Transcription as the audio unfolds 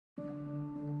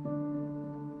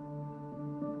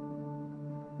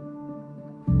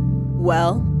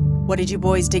Well, what did you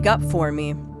boys dig up for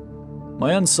me?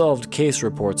 My unsolved case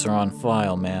reports are on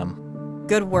file, ma'am.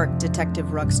 Good work, Detective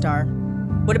Rugstar.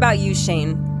 What about you,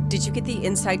 Shane? Did you get the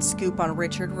inside scoop on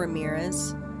Richard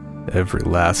Ramirez? Every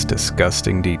last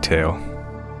disgusting detail.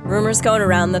 Rumors going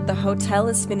around that the hotel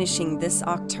is finishing this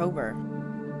October,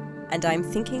 and I'm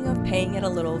thinking of paying it a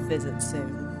little visit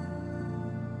soon.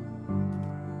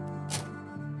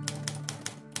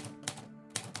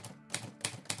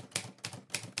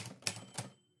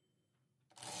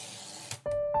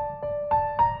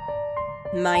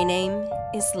 My name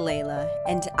is Layla,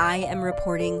 and I am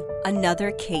reporting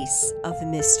another case of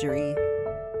mystery.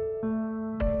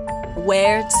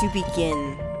 Where to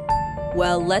begin?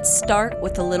 Well, let's start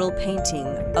with a little painting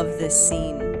of this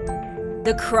scene.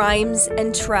 The crimes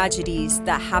and tragedies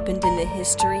that happened in the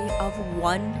history of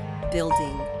one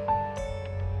building.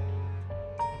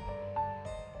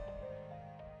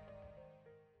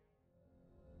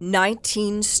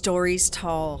 "19 stories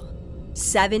tall,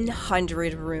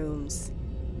 700 rooms.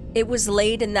 It was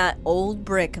laid in that old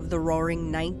brick of the roaring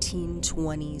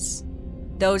 1920s.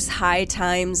 Those high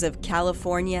times of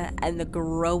California and the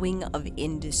growing of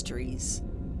industries.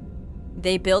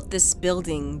 They built this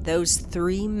building, those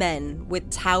three men,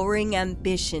 with towering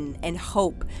ambition and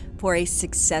hope for a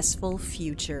successful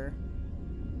future.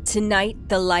 Tonight,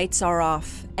 the lights are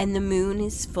off and the moon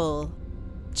is full.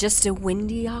 Just a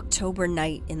windy October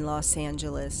night in Los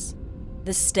Angeles.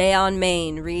 The Stay on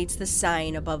Main reads the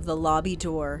sign above the lobby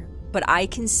door, but I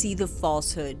can see the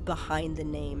falsehood behind the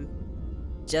name.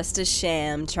 Just a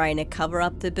sham trying to cover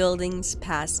up the building's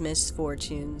past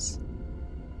misfortunes.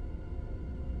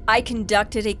 I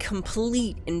conducted a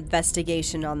complete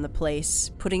investigation on the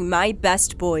place, putting my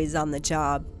best boys on the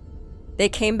job. They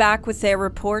came back with their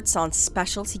reports on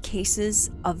specialty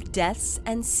cases of deaths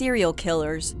and serial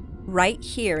killers right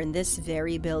here in this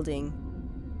very building.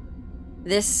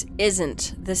 This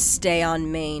isn't the Stay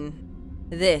on Main.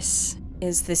 This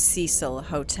is the Cecil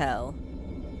Hotel.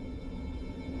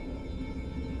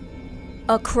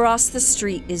 Across the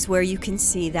street is where you can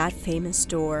see that famous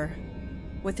door,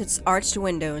 with its arched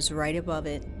windows right above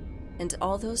it, and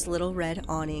all those little red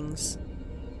awnings.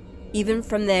 Even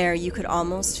from there, you could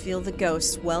almost feel the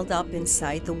ghosts welled up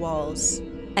inside the walls,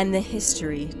 and the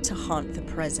history to haunt the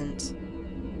present.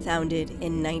 Founded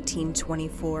in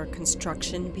 1924,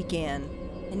 construction began,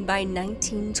 and by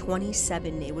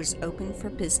 1927 it was open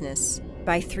for business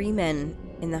by three men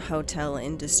in the hotel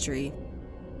industry.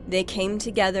 They came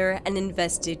together and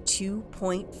invested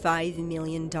 $2.5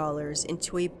 million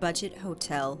into a budget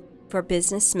hotel for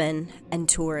businessmen and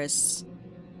tourists.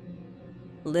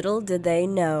 Little did they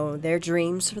know their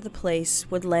dreams for the place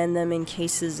would land them in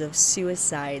cases of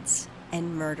suicides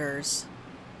and murders.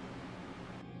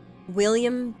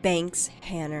 William Banks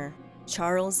Hanner,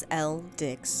 Charles L.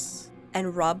 Dix,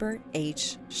 and Robert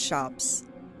H. Shops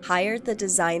hired the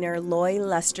designer Loy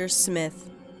Lester Smith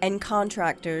and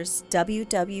contractors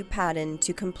W.W. Patton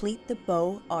to complete the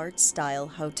Beaux Arts style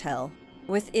hotel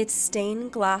with its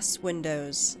stained glass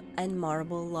windows and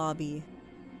marble lobby.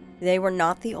 They were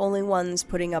not the only ones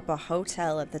putting up a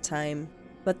hotel at the time,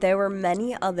 but there were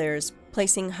many others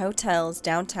placing hotels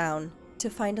downtown to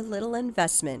find a little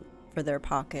investment for their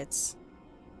pockets.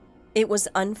 It was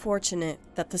unfortunate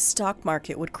that the stock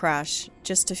market would crash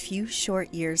just a few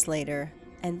short years later,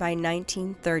 and by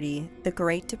 1930, the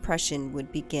Great Depression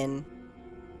would begin.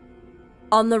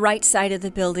 On the right side of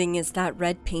the building is that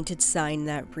red painted sign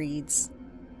that reads,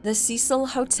 "The Cecil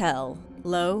Hotel,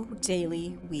 low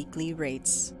daily weekly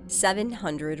rates,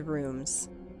 700 rooms."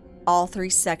 All three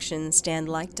sections stand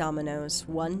like dominoes,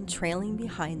 one trailing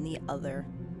behind the other.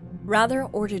 Rather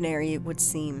ordinary it would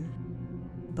seem,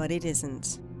 but it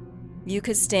isn't. You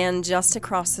could stand just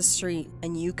across the street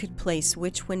and you could place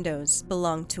which windows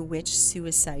belong to which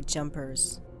suicide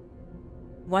jumpers.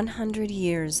 100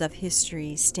 years of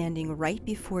history standing right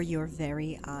before your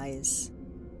very eyes.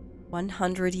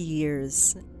 100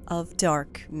 years of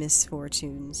dark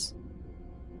misfortunes.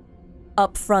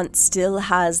 Up front still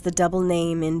has the double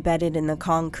name embedded in the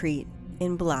concrete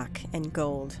in black and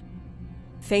gold.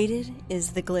 Faded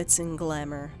is the glitz and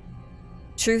glamour.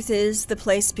 Truth is, the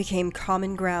place became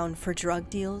common ground for drug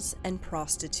deals and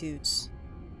prostitutes.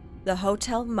 The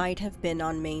hotel might have been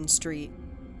on Main Street,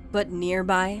 but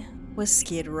nearby was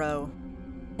Skid Row,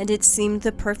 and it seemed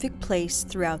the perfect place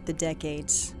throughout the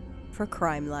decades for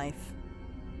crime life.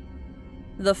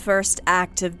 The first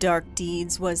act of dark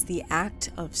deeds was the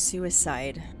act of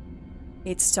suicide.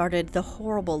 It started the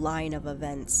horrible line of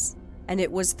events, and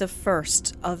it was the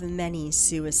first of many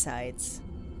suicides.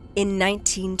 In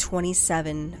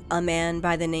 1927, a man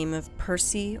by the name of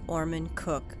Percy Orman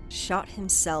Cook shot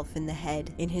himself in the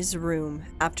head in his room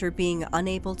after being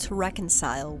unable to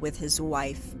reconcile with his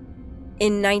wife.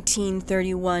 In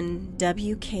 1931,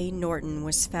 W.K. Norton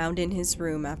was found in his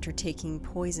room after taking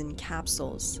poison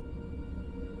capsules.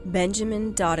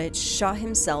 Benjamin Dodditch shot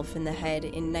himself in the head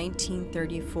in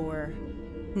 1934.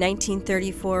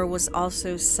 1934 was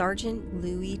also Sergeant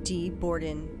Louis D.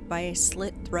 Borden by a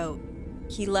slit throat.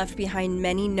 He left behind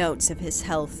many notes of his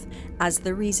health as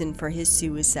the reason for his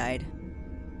suicide.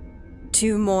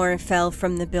 2 more fell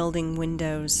from the building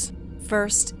windows.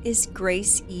 First is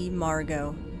Grace E.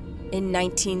 Margot, in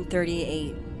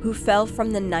 1938, who fell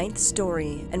from the 9th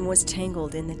story and was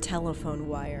tangled in the telephone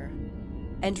wire.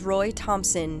 And Roy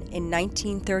Thompson, in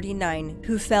 1939,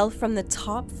 who fell from the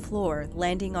top floor,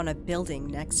 landing on a building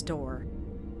next door.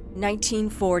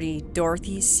 1940,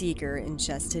 Dorothy Seeger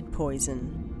ingested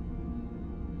poison.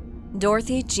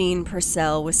 Dorothy Jean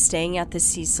Purcell was staying at the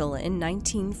Cecil in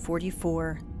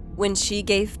 1944 when she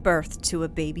gave birth to a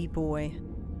baby boy.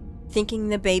 Thinking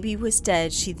the baby was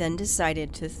dead, she then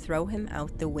decided to throw him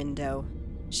out the window.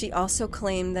 She also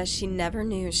claimed that she never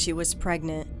knew she was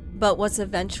pregnant, but was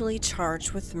eventually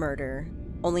charged with murder,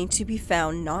 only to be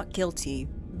found not guilty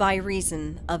by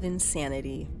reason of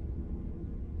insanity.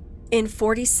 In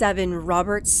 47,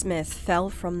 Robert Smith fell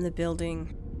from the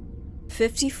building.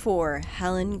 54,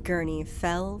 Helen Gurney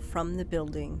fell from the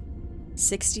building.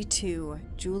 62,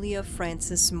 Julia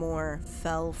Frances Moore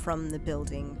fell from the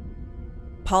building.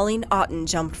 Pauline Otten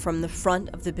jumped from the front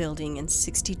of the building in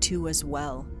 62 as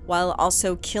well, while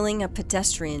also killing a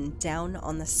pedestrian down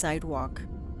on the sidewalk.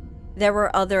 There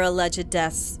were other alleged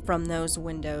deaths from those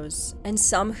windows, and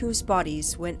some whose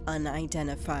bodies went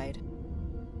unidentified.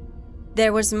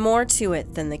 There was more to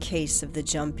it than the case of the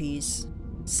Jumpies.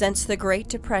 Since the Great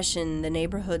Depression, the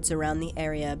neighborhoods around the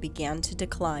area began to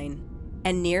decline,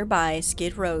 and nearby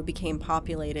Skid Row became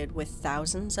populated with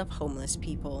thousands of homeless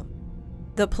people.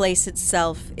 The place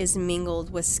itself is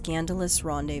mingled with scandalous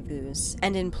rendezvous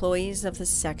and employees of the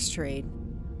sex trade.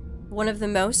 One of the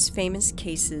most famous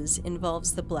cases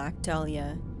involves the Black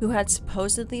Dahlia, who had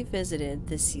supposedly visited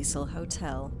the Cecil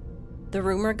Hotel. The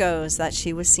rumor goes that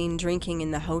she was seen drinking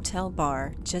in the hotel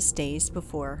bar just days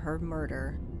before her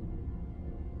murder.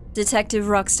 Detective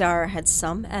Ruckstar had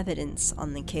some evidence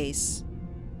on the case.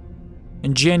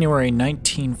 In January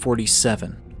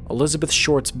 1947, Elizabeth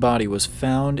Short's body was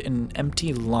found in an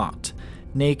empty lot,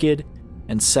 naked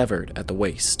and severed at the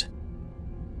waist.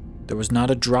 There was not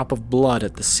a drop of blood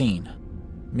at the scene,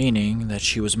 meaning that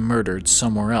she was murdered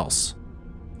somewhere else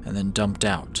and then dumped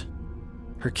out.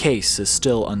 Her case is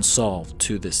still unsolved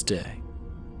to this day.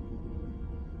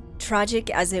 Tragic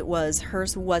as it was,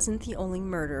 hers wasn't the only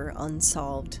murder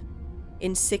unsolved.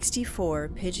 In 64,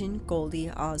 Pigeon Goldie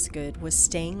Osgood was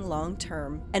staying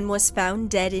long-term and was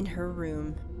found dead in her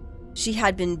room. She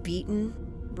had been beaten,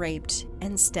 raped,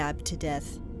 and stabbed to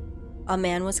death. A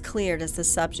man was cleared as the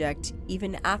subject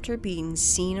even after being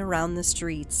seen around the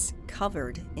streets,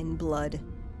 covered in blood.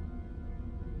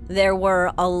 There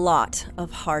were a lot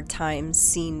of hard times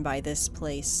seen by this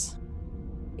place.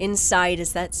 Inside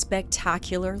is that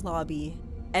spectacular lobby,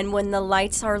 and when the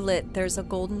lights are lit, there's a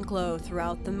golden glow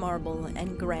throughout the marble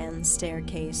and grand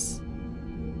staircase.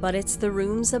 But it's the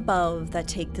rooms above that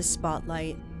take the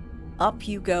spotlight. Up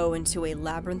you go into a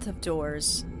labyrinth of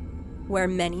doors, where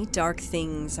many dark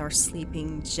things are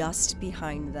sleeping just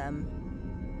behind them.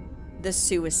 The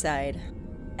Suicide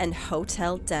and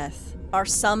Hotel Death are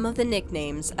some of the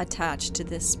nicknames attached to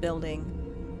this building.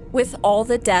 With all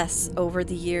the deaths over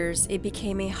the years, it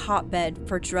became a hotbed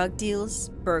for drug deals,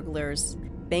 burglars,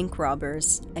 bank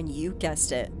robbers, and you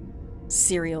guessed it,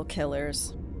 serial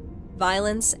killers.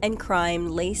 Violence and crime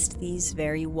laced these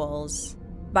very walls.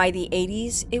 By the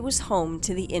 80s, it was home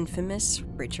to the infamous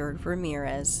Richard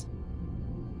Ramirez.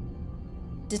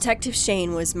 Detective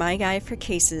Shane was my guy for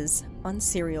cases on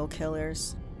serial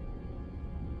killers.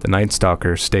 The Night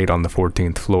Stalker stayed on the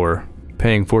 14th floor,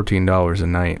 paying $14 a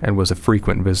night, and was a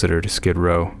frequent visitor to Skid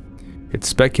Row. It's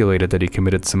speculated that he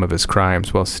committed some of his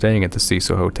crimes while staying at the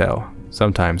Cecil Hotel,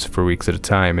 sometimes for weeks at a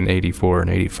time in 84 and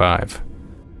 85.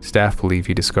 Staff believe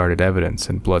he discarded evidence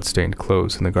and blood-stained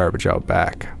clothes in the garbage out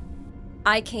back.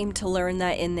 I came to learn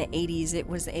that in the 80s it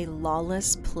was a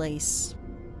lawless place,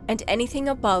 and anything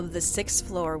above the 6th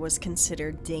floor was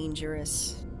considered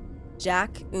dangerous.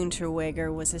 Jack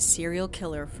Unterweger was a serial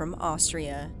killer from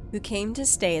Austria who came to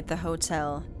stay at the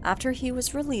hotel after he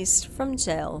was released from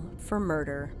jail for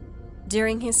murder.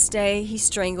 During his stay, he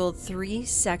strangled 3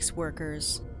 sex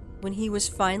workers. When he was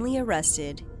finally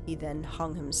arrested, he then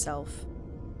hung himself.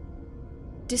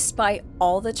 Despite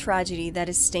all the tragedy that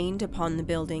is stained upon the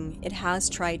building, it has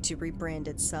tried to rebrand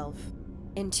itself.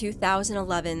 In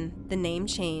 2011, the name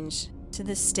changed to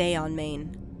the Stay on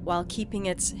Main. While keeping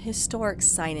its historic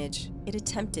signage, it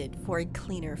attempted for a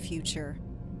cleaner future.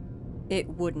 It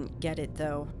wouldn't get it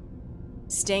though.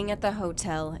 Staying at the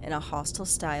hotel in a hostile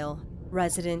style,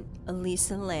 resident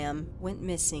Elisa Lamb went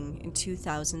missing in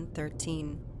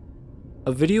 2013.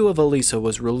 A video of Elisa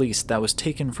was released that was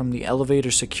taken from the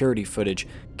elevator security footage,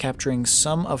 capturing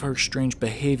some of her strange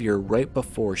behavior right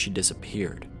before she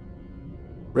disappeared.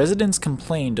 Residents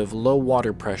complained of low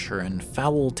water pressure and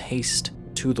foul taste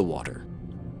to the water.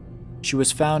 She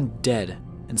was found dead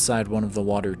inside one of the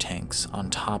water tanks on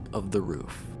top of the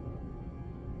roof.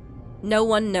 No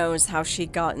one knows how she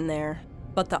got in there,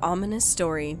 but the ominous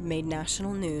story made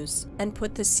national news and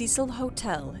put the Cecil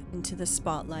Hotel into the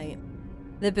spotlight.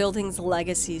 The building's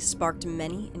legacy sparked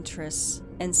many interests,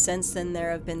 and since then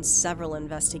there have been several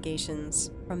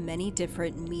investigations from many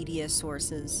different media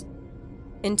sources.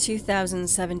 In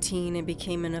 2017, it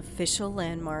became an official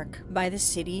landmark by the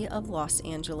city of Los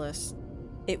Angeles.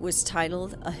 It was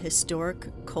titled a Historic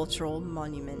Cultural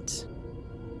Monument.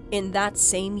 In that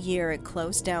same year, it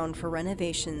closed down for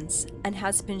renovations and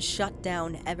has been shut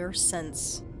down ever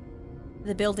since.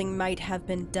 The building might have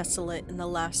been desolate in the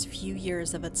last few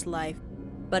years of its life,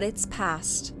 but its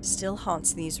past still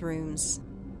haunts these rooms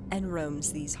and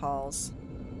roams these halls.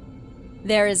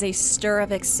 There is a stir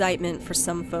of excitement for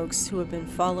some folks who have been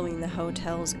following the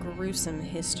hotel's gruesome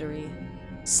history.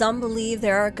 Some believe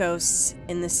there are ghosts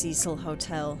in the Cecil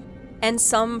Hotel, and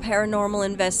some paranormal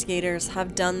investigators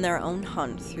have done their own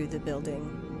hunt through the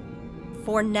building.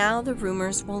 For now, the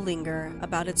rumors will linger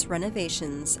about its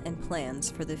renovations and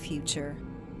plans for the future.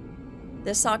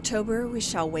 This October, we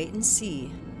shall wait and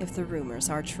see if the rumors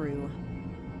are true.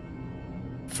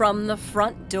 From the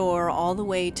front door all the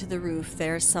way to the roof,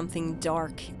 there is something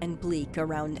dark and bleak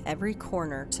around every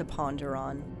corner to ponder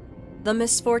on. The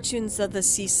misfortunes of the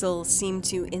Cecil seem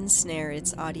to ensnare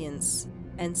its audience,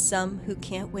 and some who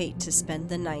can't wait to spend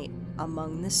the night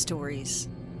among the stories.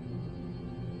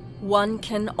 One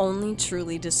can only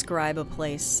truly describe a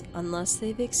place unless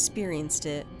they've experienced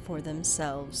it for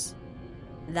themselves.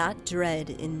 That dread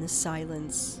in the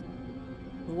silence.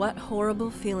 What horrible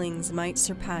feelings might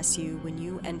surpass you when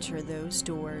you enter those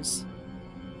doors?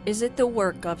 Is it the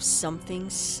work of something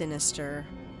sinister?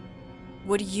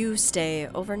 Would you stay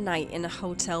overnight in a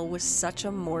hotel with such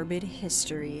a morbid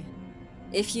history?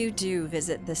 If you do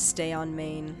visit the Stay on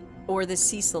Main or the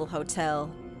Cecil Hotel,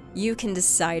 you can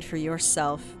decide for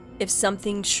yourself if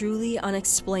something truly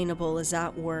unexplainable is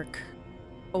at work,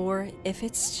 or if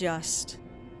it's just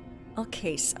a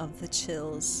case of the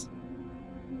chills.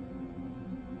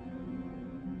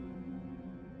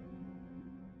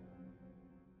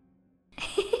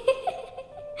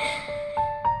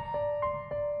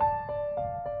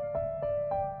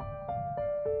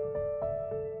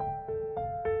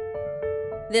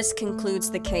 This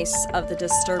concludes the case of the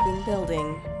disturbing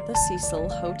building, the Cecil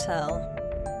Hotel.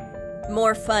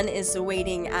 More fun is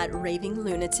awaiting at Raving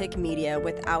Lunatic Media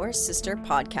with our sister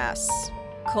podcasts,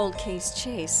 Cold Case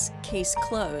Chase, Case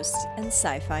Closed, and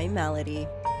Sci-Fi Malady.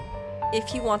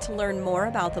 If you want to learn more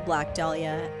about the Black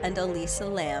Dahlia and Elisa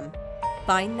Lamb,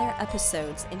 find their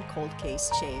episodes in Cold Case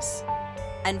Chase.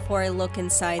 And for a look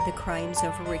inside the crimes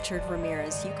of Richard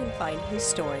Ramirez, you can find his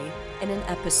story in an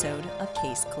episode of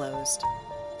Case Closed.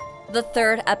 The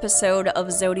third episode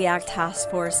of Zodiac Task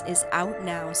Force is out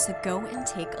now, so go and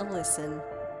take a listen.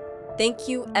 Thank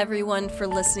you everyone for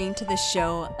listening to the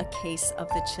show, A Case of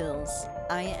the Chills.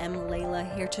 I am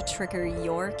Layla, here to trigger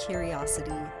your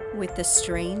curiosity with the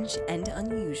strange and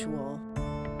unusual.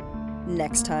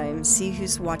 Next time, see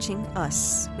who's watching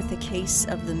us with a case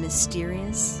of the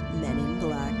mysterious Men in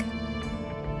Black.